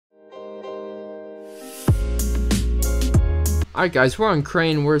Alright guys, we're on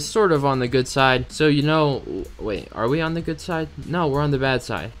Crane. We're sort of on the good side. So you know, wait, are we on the good side? No, we're on the bad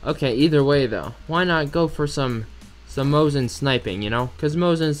side. Okay, either way though, why not go for some Mosin sniping, you know? Because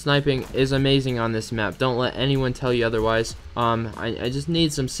Mosin sniping is amazing on this map. Don't let anyone tell you otherwise. I just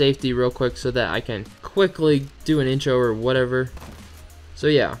need some safety real quick so that I can quickly do an intro or whatever. So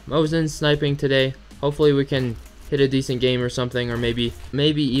yeah, Mosin sniping today. Hopefully we can hit a decent game or something, or maybe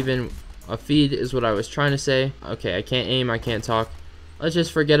even a feed is what I was trying to say. Okay, I can't aim, I can't talk. Let's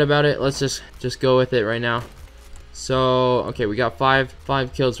just forget about it. Let's just go with it right now. So, okay, we got five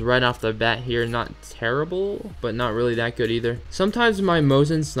kills right off the bat here. Not terrible, but not really that good either. Sometimes my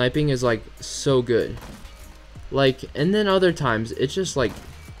Mosin sniping is like so good. Like, and then other times it's just like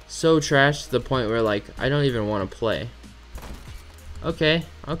so trash to the point where like I don't even want to play. Okay,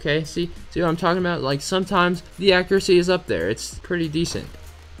 see what I'm talking about? Like sometimes the accuracy is up there. It's pretty decent.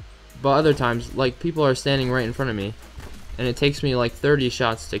 But other times, like, people are standing right in front of me, and it takes me like 30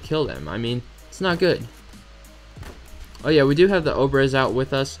 shots to kill them. I mean, it's not good. Oh yeah, we do have the Obras out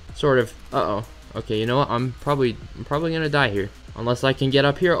with us, sort of. Uh-oh. Okay, you know what? I'm probably gonna die here, unless I can get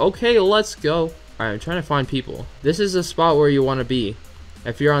up here. Okay, let's go. All right, I'm trying to find people. This is a spot where you want to be,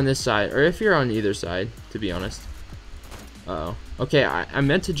 if you're on this side, or if you're on either side, to be honest. Uh-oh. Okay, I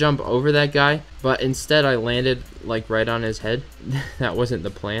meant to jump over that guy, but instead I landed like right on his head. That wasn't the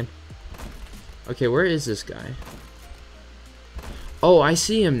plan. Okay, where is this guy? Oh, I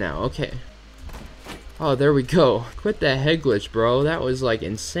see him now. Okay. Oh, there we go. Quit that head glitch, bro. That was like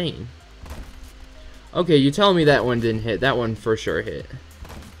insane. Okay, you telling me that one didn't hit. That one for sure hit.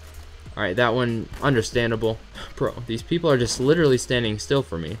 Alright, that one, understandable. Bro, these people are just literally standing still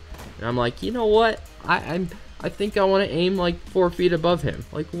for me. And I'm like, you know what? I think I want to aim like 4 feet above him.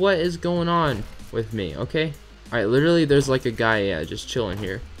 Like, what is going on with me? Okay. Alright, literally there's like a guy, yeah, just chilling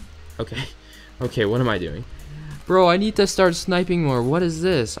here. Okay. Okay, what am I doing? Bro, I need to start sniping more. What is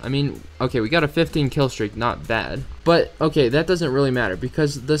this? I mean, okay, we got a 15 kill streak, not bad. But, okay, that doesn't really matter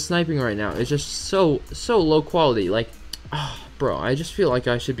because the sniping right now is just so low quality. Like, oh, bro, I just feel like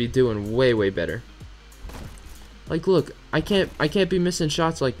I should be doing way better. Like, look, I can't be missing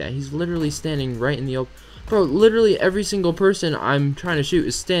shots like that. He's literally standing right in the open. Bro, literally every single person I'm trying to shoot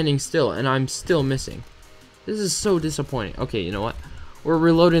is standing still, and I'm still missing. This is so disappointing. Okay, you know what? We're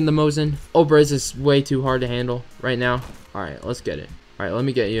reloading the Mosin. Obras is way too hard to handle right now. Alright, let's get it. Alright, let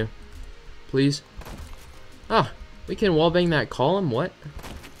me get you. Please. Ah, we can wallbang that column? What?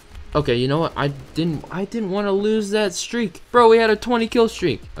 Okay, you know what? I didn't want to lose that streak. Bro, we had a 20 kill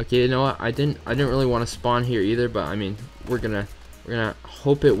streak. Okay, you know what? I didn't really want to spawn here either, but I mean, we're gonna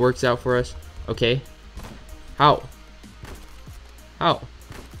hope it works out for us. Okay. How?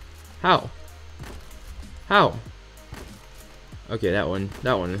 Okay, that one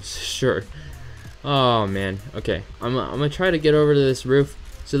is sure. Oh man. Okay, I'm gonna try to get over to this roof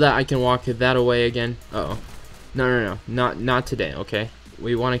so that I can walk that away again. Uh oh. No, not today. Okay,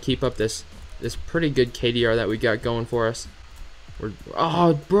 we want to keep up this pretty good KDR that we got going for us.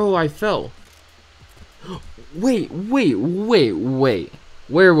 Oh, bro, I fell. Wait.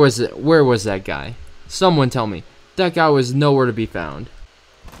 Where was it? Where was that guy? Someone tell me. That guy was nowhere to be found.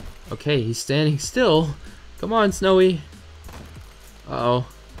 Okay, he's standing still. Come on, Snowy. Uh-oh.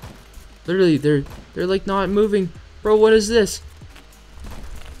 Literally, they're like not moving. Bro, what is this?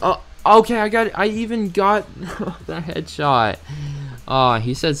 Oh, okay, I even got that headshot.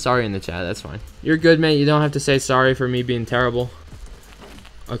 He said sorry in the chat. That's fine. You're good, mate. You don't have to say sorry for me being terrible.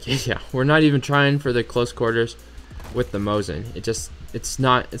 Okay, yeah. We're not even trying for the close quarters with the Mosin. It's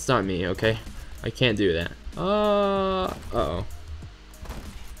not me, okay? I can't do that. Uh-oh.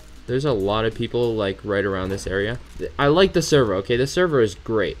 There's a lot of people like right around this area. I like the server, okay? The server is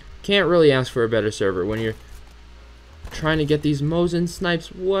great. Can't really ask for a better server when you're trying to get these Mosin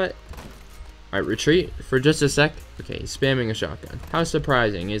snipes. What? Alright, retreat for just a sec. Okay, he's spamming a shotgun. How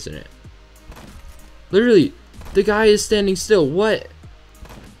surprising, isn't it? Literally, the guy is standing still. What?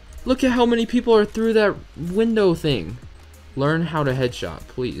 Look at how many people are through that window thing. Learn how to headshot,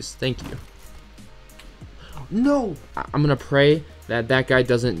 please. Thank you. No! I'm gonna pray that that guy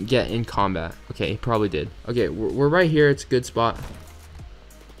doesn't get in combat. Okay, he probably did. Okay, we're right here. It's a good spot.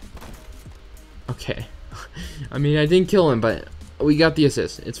 Okay. I mean, I didn't kill him, but we got the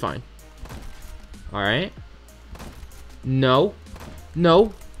assist. It's fine. Alright. No.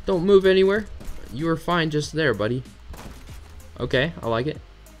 No. Don't move anywhere. You were fine just there, buddy. Okay, I like it.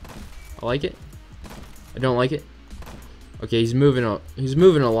 I like it. I don't like it. Okay, he's moving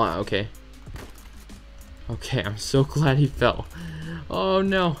a lot. Okay. Okay, I'm so glad he fell. Oh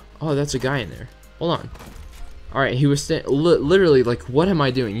no. Oh, that's a guy in there. Hold on. Alright, he was literally like, what am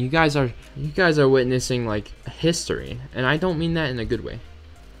I doing? You guys are witnessing like history, and I don't mean that in a good way.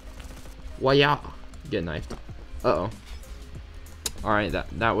 Why-ya? Get knifed. Uh-oh. Alright,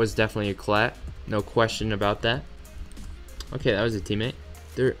 that was definitely a collat. No question about that. Okay, that was a teammate.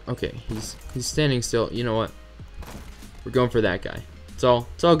 Okay, he's standing still. You know what? We're going for that guy. It's all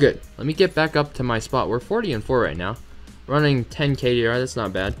good. Let me get back up to my spot. We're 40-4 right now. Running 10 KDR, that's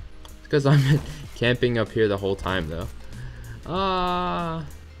not bad. It's because I'm camping up here the whole time though.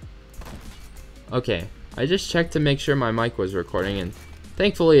 Okay, I just checked to make sure my mic was recording, and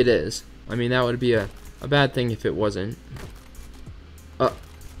thankfully it is. I mean, that would be a bad thing if it wasn't.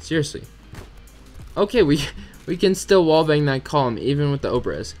 Seriously. Okay, we can still wallbang that column even with the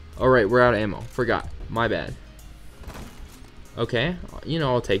Obrez. Alright, we're out of ammo. Forgot. My bad. Okay, you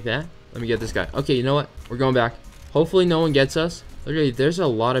know, I'll take that. Let me get this guy. Okay, you know what? We're going back. Hopefully no one gets us. Literally, there's a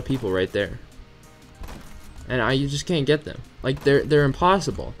lot of people right there. And you just can't get them. Like, they're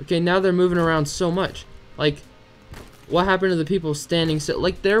impossible. Okay, now they're moving around so much. Like, what happened to the people standing still?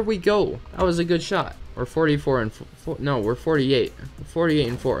 Like, there we go. That was a good shot. We're 44-4. No, we're 48.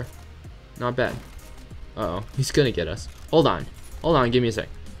 48-4. Not bad. Uh-oh. He's gonna get us. Hold on. Hold on. Give me a sec.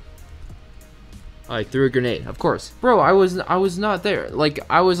 I threw a grenade. Of course. Bro, I was not there. Like,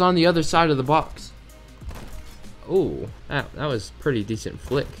 I was on the other side of the box. Oh, that was pretty decent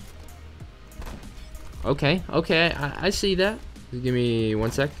flick. Okay. Okay. I see that. Just give me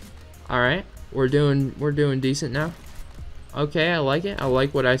 1 sec. All right. We're doing decent now. Okay, I like it. I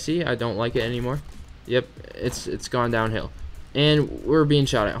like what I see. I don't like it anymore. Yep, it's gone downhill. And we're being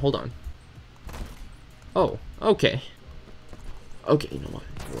shot at. Hold on. Oh, okay. Okay, you know what?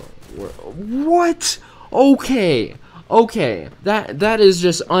 What? Okay. Okay. That is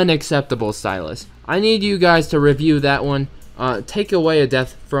just unacceptable, Stylus. I need you guys to review that one. Take away a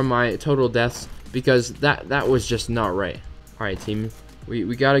death from my total deaths, because that was just not right. Alright, team.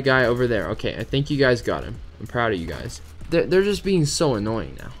 We got a guy over there. Okay, I think you guys got him. I'm proud of you guys. They're just being so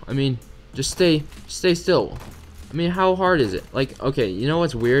annoying now. I mean, just stay still. I mean, how hard is it? Like, okay, you know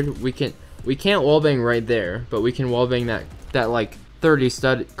what's weird? We can't wallbang right there, but we can wallbang that like 30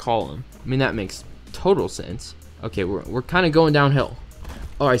 stud column. I mean, that makes total sense. Okay, we're kind of going downhill.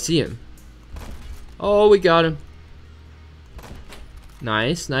 Oh, I see him. Oh, we got him.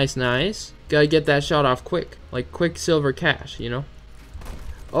 Nice, nice, nice. Gotta get that shot off quick, like Quicksilver Cash, you know?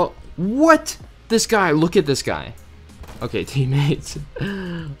 Oh, what? This guy, look at this guy. Okay, teammates.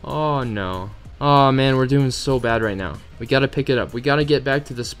 Oh, no. Oh, man, we're doing so bad right now. We gotta pick it up. We gotta get back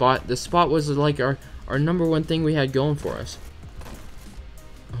to the spot. The spot was like our #1 thing we had going for us.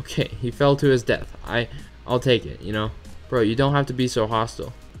 Okay, he fell to his death. I'll take it, you know? Bro, you don't have to be so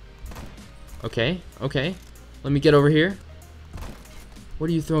hostile. Okay, okay. Let me get over here. What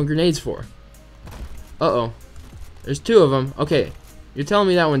are you throwing grenades for? Uh-oh. There's 2 of them. Okay. You're telling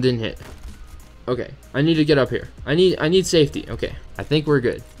me that one didn't hit. Okay. I need to get up here. I need safety. Okay. I think we're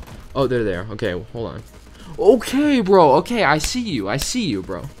good. Oh, they're there. Okay, hold on. Okay, bro. Okay, I see you. I see you,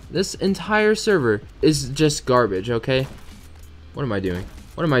 bro. This entire server is just garbage, okay? What am I doing?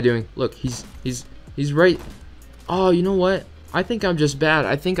 What am I doing? Look, he's right. Oh, you know what? I think I'm just bad.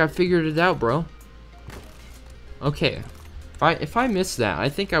 I think I figured it out, bro. Okay. If I missed that, I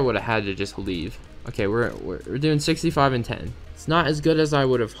think I would have had to just leave. Okay, we're doing 65-10. It's not as good as I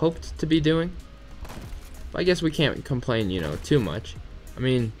would have hoped to be doing, but I guess we can't complain, you know, too much. I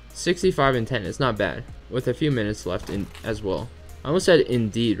mean, 65-10 is not bad with a few minutes left in as well. I almost said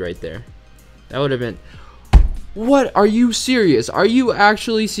indeed right there. That would have been. What? Are you serious? Are you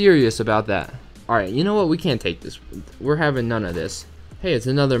actually serious about that? All right, you know what? We can't take this. We're having none of this. Hey, it's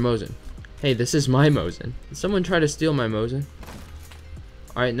another Mosin. Hey, this is my Mosin. Did someone try to steal my Mosin?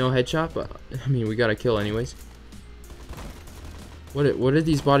 Alright, no headshot, but I mean, we got a kill anyways. What are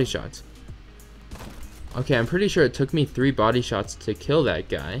these body shots? Okay, I'm pretty sure it took me 3 body shots to kill that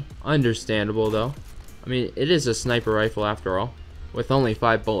guy. Understandable, though. I mean, it is a sniper rifle after all, with only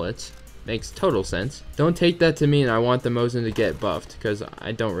 5 bullets. Makes total sense. Don't take that to mean I want the Mosin to get buffed, because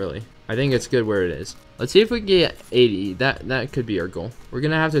I don't really. I think it's good where it is. Let's see if we can get 80. That could be our goal. We're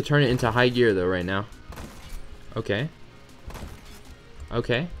gonna have to turn it into high gear though right now. Okay.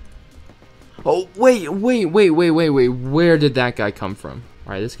 Okay. Oh, wait. Where did that guy come from?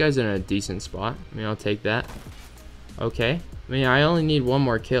 Alright, this guy's in a decent spot. I mean, I'll take that. Okay. I mean, I only need 1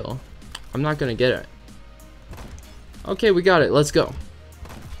 more kill. I'm not gonna get it. Okay, we got it. Let's go.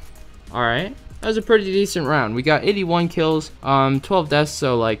 Alright. That was a pretty decent round. We got 81 kills, 12 deaths,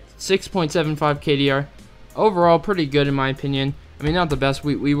 so like 6.75 KDR. Overall, pretty good in my opinion. I mean, not the best.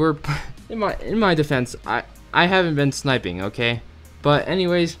 We were in my defense. I haven't been sniping, okay? But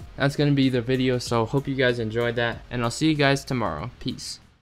anyways, that's gonna be the video, so hope you guys enjoyed that, and I'll see you guys tomorrow. Peace.